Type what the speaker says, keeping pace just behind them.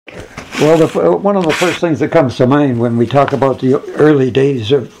Well, one of the first things that comes to mind when we talk about the early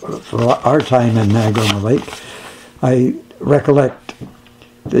days of our time in Niagara Lake, I recollect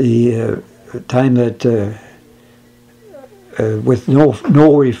the time that with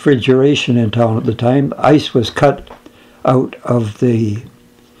no refrigeration in town at the time, ice was cut out of the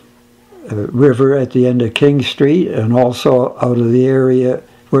river at the end of King Street and also out of the area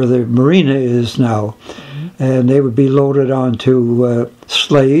where the marina is now. And they would be loaded onto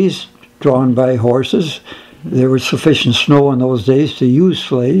sleighs drawn by horses. There was sufficient snow in those days to use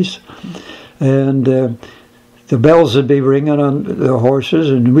sleighs. And the bells would be ringing on the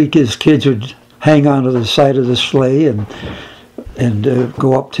horses, and we as kids would hang onto the side of the sleigh and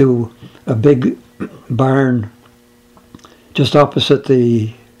go up to a big barn just opposite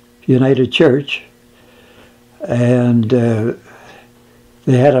the United Church. And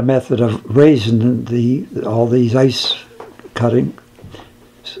they had a method of raising all these ice cutting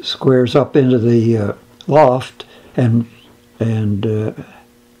squares up into the loft and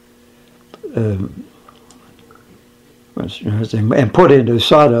put into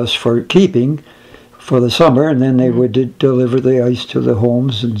sawdust for keeping for the summer, and then they would deliver the ice to the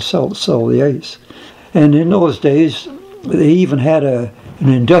homes and sell the ice. And in those days, they even had an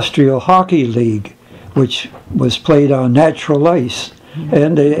industrial hockey league, which was played on natural ice,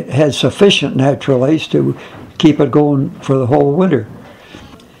 and they had sufficient natural ice to keep it going for the whole winter.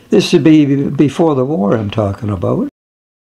 This would be before the war I'm talking about.